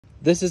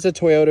This is a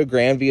Toyota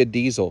Grand Via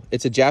diesel.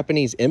 It's a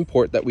Japanese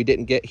import that we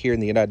didn't get here in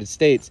the United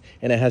States,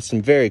 and it has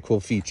some very cool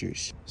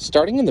features.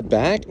 Starting in the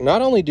back,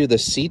 not only do the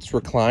seats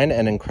recline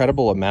an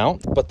incredible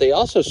amount, but they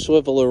also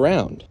swivel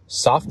around.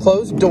 Soft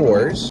closed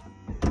doors,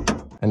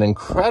 an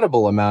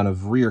incredible amount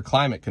of rear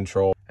climate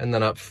control. And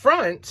then up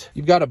front,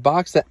 you've got a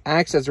box that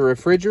acts as a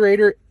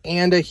refrigerator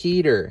and a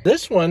heater.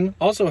 This one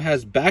also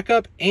has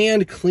backup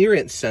and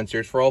clearance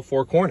sensors for all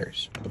four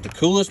corners. But the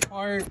coolest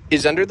part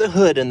is under the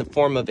hood in the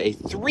form of a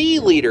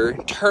 3-liter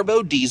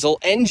turbo diesel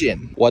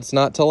engine. What's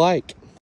not to like?